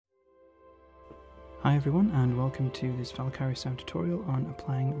Hi everyone, and welcome to this Valkyrie sound tutorial on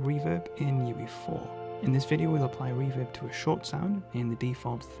applying reverb in UE4. In this video we'll apply reverb to a short sound in the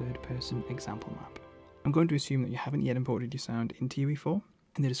default third-person example map. I'm going to assume that you haven't yet imported your sound into UE4.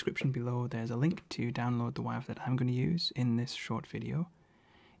 In the description below there's a link to download the WAV that I'm going to use in this short video.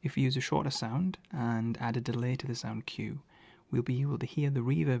 If we use a shorter sound and add a delay to the sound cue, we'll be able to hear the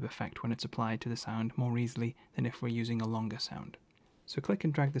reverb effect when it's applied to the sound more easily than if we're using a longer sound. So click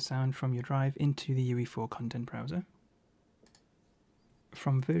and drag the sound from your drive into the UE4 content browser.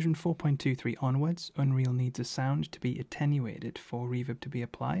 From version 4.23 onwards, Unreal needs a sound to be attenuated for reverb to be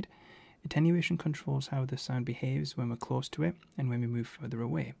applied. Attenuation controls how the sound behaves when we're close to it and when we move further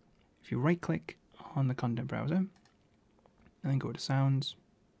away. If you right click on the content browser, and then go to Sounds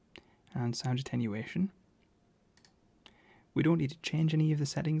and Sound Attenuation, we don't need to change any of the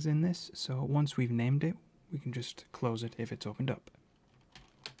settings in this, so once we've named it, we can just close it if it's opened up.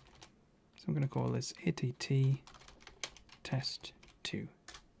 So I'm going to call this ATT Test 2.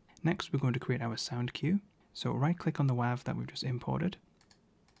 Next we're going to create our sound cue. So right click on the WAV that we've just imported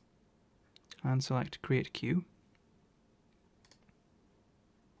and select Create Cue.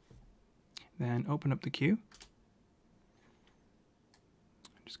 Then open up the cue.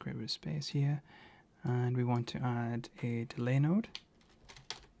 Just create a bit of space here, and we want to add a delay node.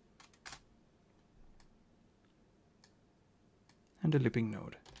 And a looping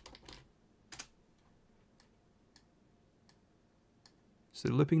node. So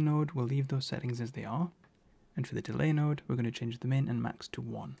the looping node will leave those settings as they are, and for the delay node we're going to change the min and max to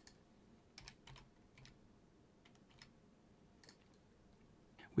 1.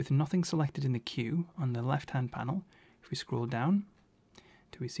 With nothing selected in the cue, on the left hand panel, if we scroll down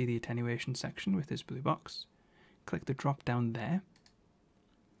till we see the attenuation section with this blue box, click the drop down there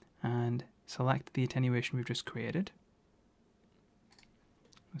and select the attenuation we've just created.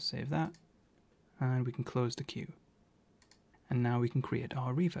 We'll save that and we can close the cue. And now we can create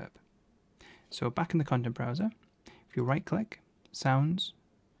our reverb. So back in the content browser, if you right click, Sounds,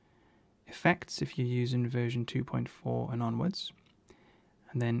 Effects if you're using version 2.4 and onwards,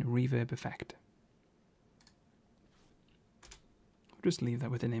 and then Reverb Effect. We'll just leave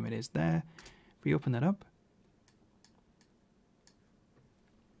that with the name it is there. If we open that up,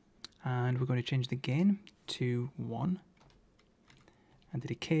 and we're going to change the gain to 1 and the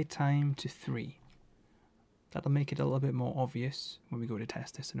decay time to 3. That'll make it a little bit more obvious when we go to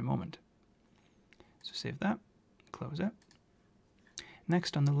test this in a moment. So save that, close it.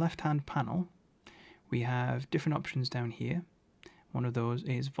 Next, on the left hand panel we have different options down here. One of those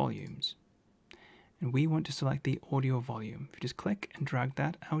is volumes, and we want to select the audio volume. If you just click and drag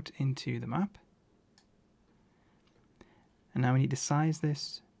that out into the map, and now we need to size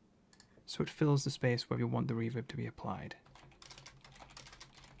this so it fills the space where we want the reverb to be applied.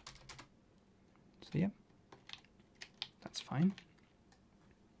 So yeah, that's fine.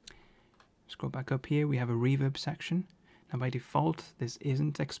 Scroll back up here, we have a reverb section. Now by default this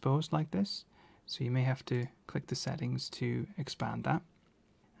isn't exposed like this, so you may have to click the settings to expand that.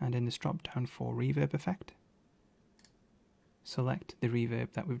 And in this drop down for Reverb Effect, select the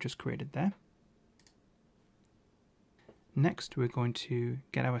reverb that we've just created there. Next we're going to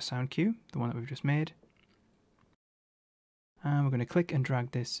get our sound cue, the one that we've just made, and we're going to click and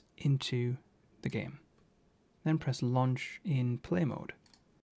drag this into the game. Then press launch in play mode.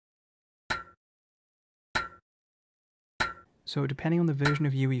 So depending on the version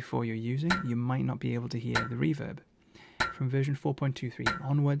of UE4 you're using, you might not be able to hear the reverb. From version 4.23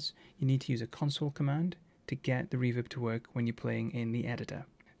 onwards, you need to use a console command to get the reverb to work when you're playing in the editor.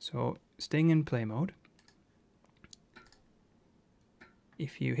 So staying in play mode,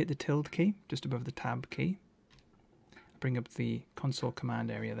 if you hit the tilde key just above the tab key, bring up the console command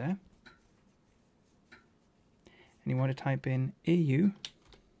area there, and you want to type in au.is,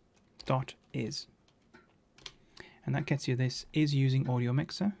 and that gets you this is using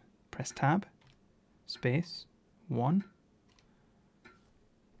AudioMixer. Press tab, space, 1,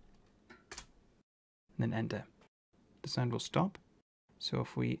 and then enter. The sound will stop. So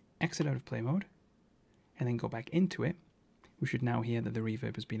if we exit out of play mode and then go back into it, we should now hear that the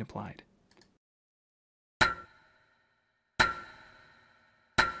reverb has been applied.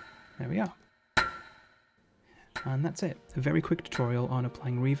 There we are. And that's it, a very quick tutorial on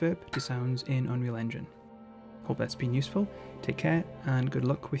applying reverb to sounds in Unreal Engine. Hope that's been useful, take care and good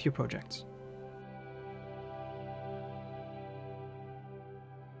luck with your projects.